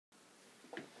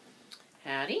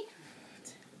Howdy.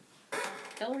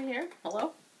 Hillary here.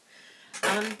 Hello.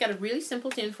 Got a really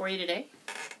simple tune for you today.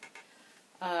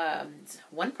 It's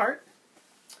one part.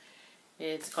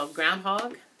 It's called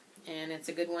Groundhog, and it's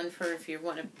a good one for if you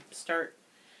want to start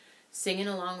singing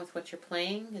along with what you're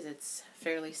playing, because it's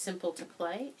fairly simple to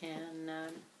play, and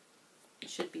it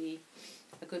should be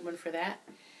a good one for that.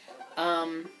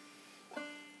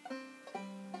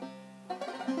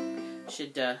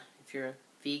 If you're a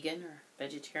vegan or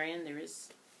vegetarian, there is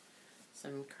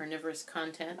some carnivorous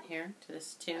content here to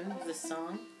this tune, this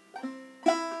song.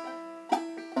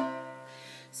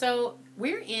 So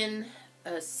we're in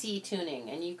a C tuning,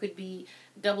 and you could be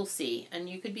double C, and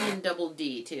you could be in double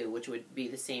D too, which would be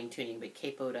the same tuning, but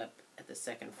capoed up at the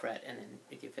 2nd fret, and then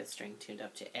with your 5th string tuned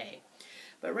up to A.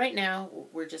 But right now,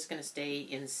 we're just going to stay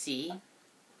in C,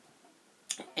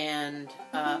 and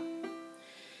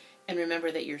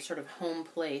remember that your sort of home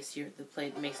place, the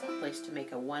place to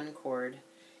make a 1 chord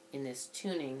in this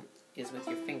tuning is with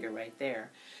your finger right there.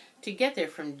 To get there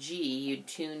from G, you'd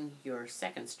tune your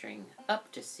 2nd string up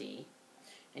to C,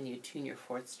 and you'd tune your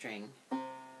 4th string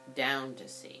down to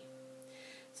C.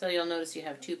 So you'll notice you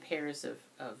have 2 pairs of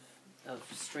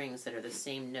strings that are the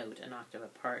same note, an octave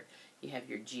apart. You have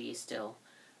your G still,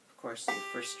 of course,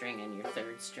 your 1st string and your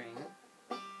 3rd string.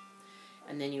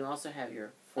 And then you also have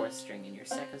your 4th string and your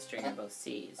 2nd string are both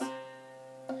C's,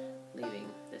 leaving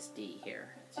this D here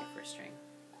as your 1st string.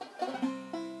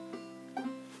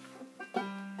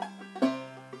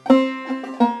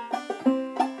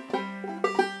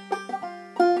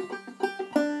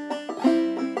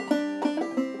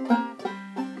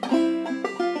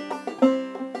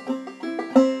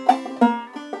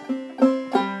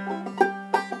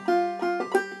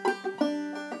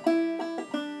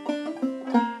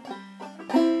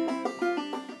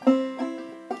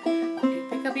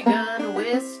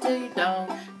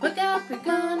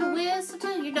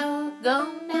 Go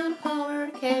down, holler,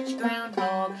 catch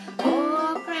groundhog.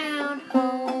 Oh,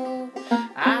 groundhog.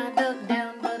 I dug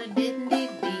down, but it didn't dig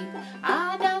deep.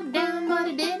 I dug down, but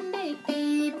it didn't dig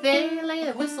deep. There lay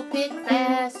the whistle pig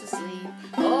fast asleep.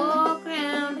 Oh,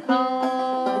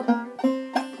 groundhog.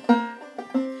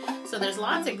 So there's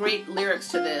lots of great lyrics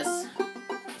to this.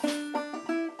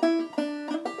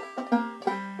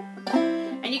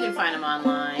 And you can find them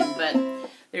online, but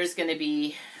there's going to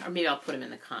be, or maybe I'll put them in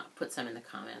the put some in the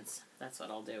comments. That's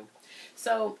what I'll do.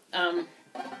 So,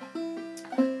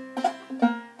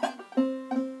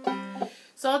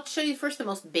 I'll show you first the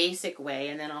most basic way,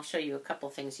 and then I'll show you a couple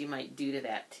things you might do to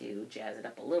that to jazz it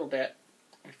up a little bit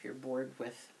if you're bored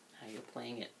with how you're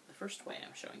playing it the first way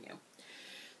I'm showing you.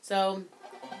 So,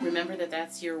 remember that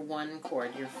that's your 1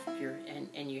 chord,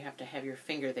 and you have to have your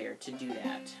finger there to do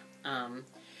that.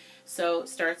 So it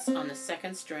starts on the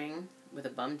 2nd string with a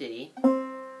bum diddy,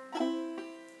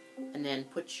 and then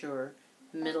put your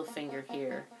middle finger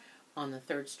here on the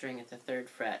 3rd string at the 3rd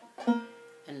fret,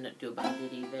 and do a bum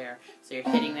diddy there. So you're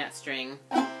hitting that string.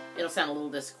 It'll sound a little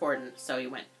discordant, so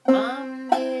you went bum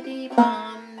diddy,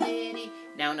 bum diddy.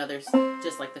 Now another,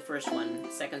 just like the first one,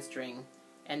 2nd string,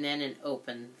 and then an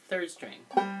open 3rd string.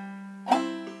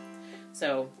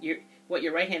 So what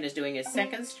your right hand is doing is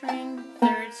 2nd string,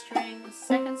 3rd string,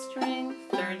 2nd string,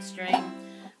 3rd string.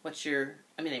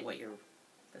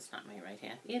 That's not my right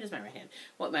hand. Yeah, it is my right hand.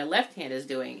 What my left hand is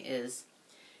doing is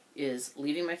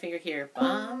leaving my finger here,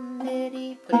 bum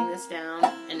diddy, putting this down,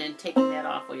 and then taking that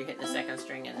off while you're hitting the 2nd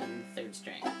string and then the 3rd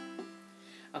string.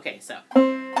 Okay, so.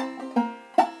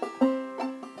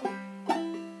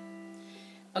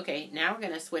 Okay, now we're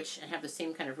going to switch and have the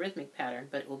same kind of rhythmic pattern,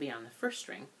 but it will be on the 1st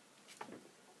string.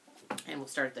 And we'll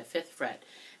start at the 5th fret,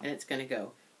 and it's going to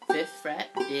go 5th fret,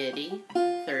 diddy,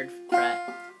 3rd fret,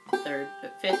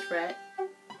 5th fret,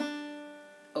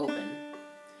 open.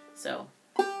 So,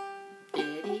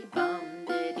 diddy, bum,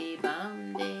 diddy,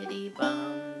 bum, diddy,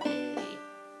 bum, diddy.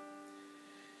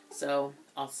 So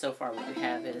far what we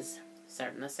have is,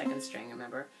 starting the 2nd string,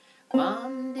 remember,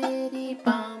 bum, diddy,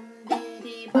 bum,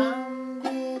 diddy, bum,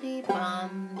 diddy,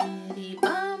 bum, diddy,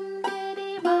 bum,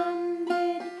 diddy, bum,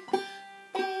 diddy,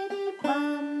 diddy,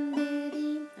 bum,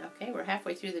 diddy. Okay, we're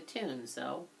halfway through the tune,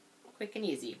 so quick and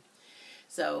easy.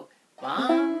 So,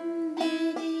 bum,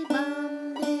 diddy,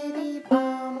 bum, diddy,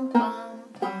 bum, bum,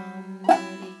 bum,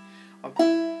 diddy.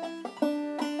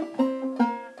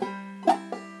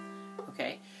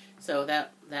 Okay, so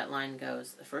that line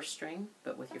goes the 1st string,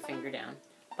 but with your finger down.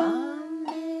 Bum,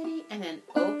 diddy, and then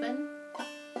open.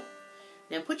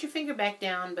 Then put your finger back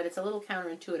down, but it's a little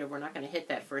counterintuitive. We're not going to hit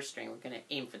that 1st string. We're going to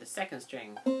aim for the 2nd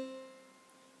string.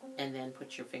 And then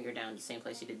put your finger down the same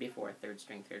place you did before, 3rd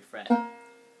string, 3rd fret.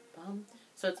 Bum.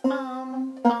 So it's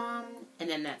bum, bum, and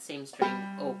then that same string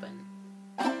open.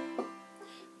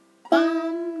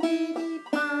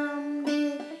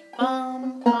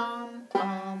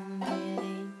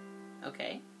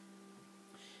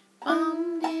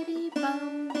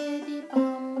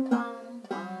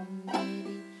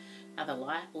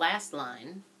 last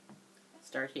line.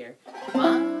 Start here.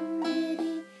 Bum,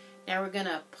 diddy. Now we're going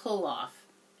to pull off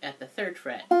at the 3rd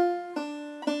fret.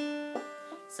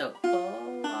 So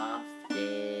pull off,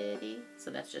 diddy.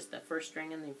 So that's just the 1st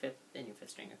string and the 5th, and your 5th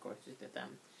string, of course, is the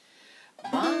thumb.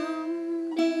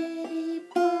 Bum, diddy,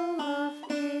 pull off,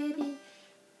 diddy.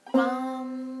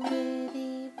 Bum,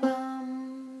 diddy,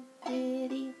 bum,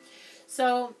 diddy.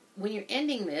 So when you're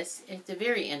ending this, at the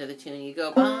very end of the tune, you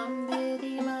go bum,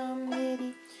 diddy, bum,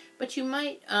 diddy. But you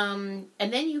might, and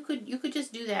then you could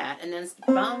just do that, and then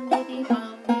bum, diddy,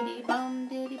 bum, diddy, bum,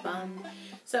 diddy, bum.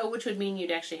 So, which would mean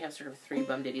you'd actually have sort of 3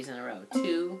 bum diddies in a row.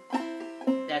 2,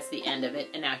 that's the end of it,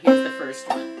 and now here's the first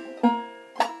one.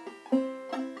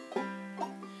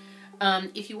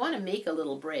 If you want to make a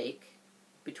little break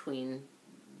between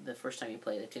the first time you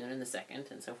play the tune and the second,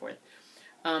 and so forth,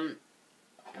 I'll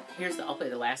play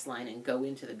the last line and go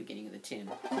into the beginning of the tune.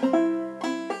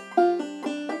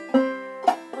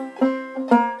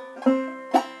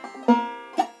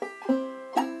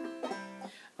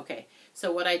 Okay,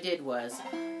 so what I did was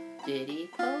diddy,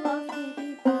 pull off,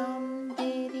 diddy, bum,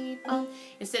 diddy, bum.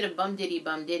 Instead of bum,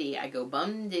 diddy, I go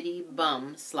bum, diddy,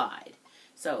 bum, slide.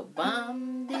 So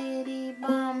bum, diddy,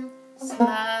 bum,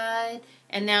 slide.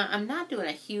 And now I'm not doing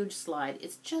a huge slide.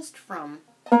 It's just from...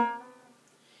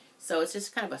 So it's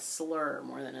just kind of a slur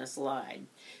more than a slide.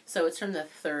 So it's from the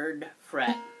 3rd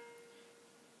fret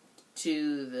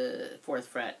to the 4th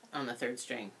fret on the 3rd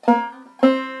string.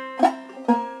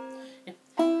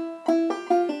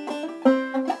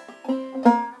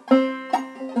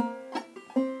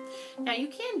 Now you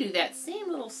can do that same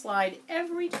little slide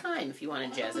every time if you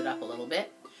want to jazz it up a little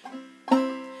bit.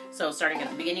 So starting at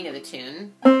the beginning of the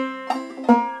tune.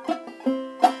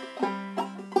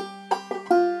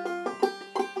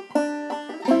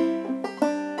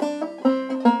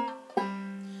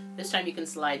 This time you can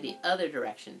slide the other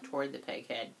direction toward the peg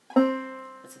head.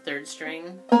 That's the 3rd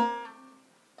string.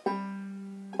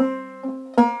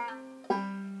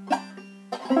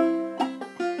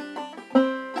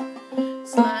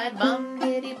 Slide bum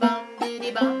diddy bum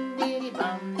diddy bum diddy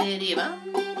bum diddy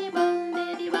bum diddy bum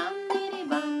diddy bum diddy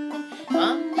bum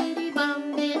bum diddy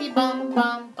bum diddy bum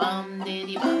bum bum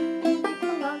diddy bum diddy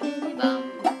bum diddy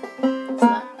bum.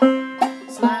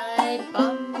 Slide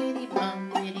bum diddy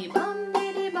bum diddy bum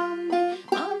diddy bum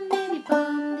diddy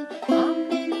bum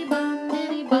diddy bum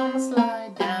diddy bum.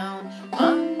 Slide down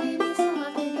bum diddy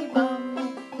slide diddy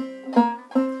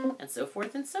bum, and so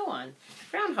forth and so on.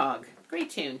 Groundhog, great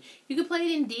tune. You could play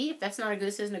it in D if this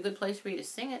isn't a good place for you to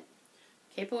sing it.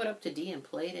 Capo it up to D and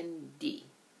play it in D.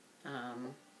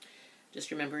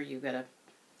 Just remember you've got to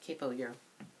capo you're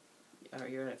going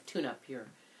to tune up your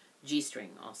G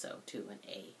string also to an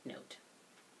A note.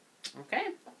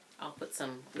 Okay, I'll put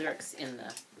some lyrics in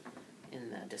the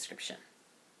description.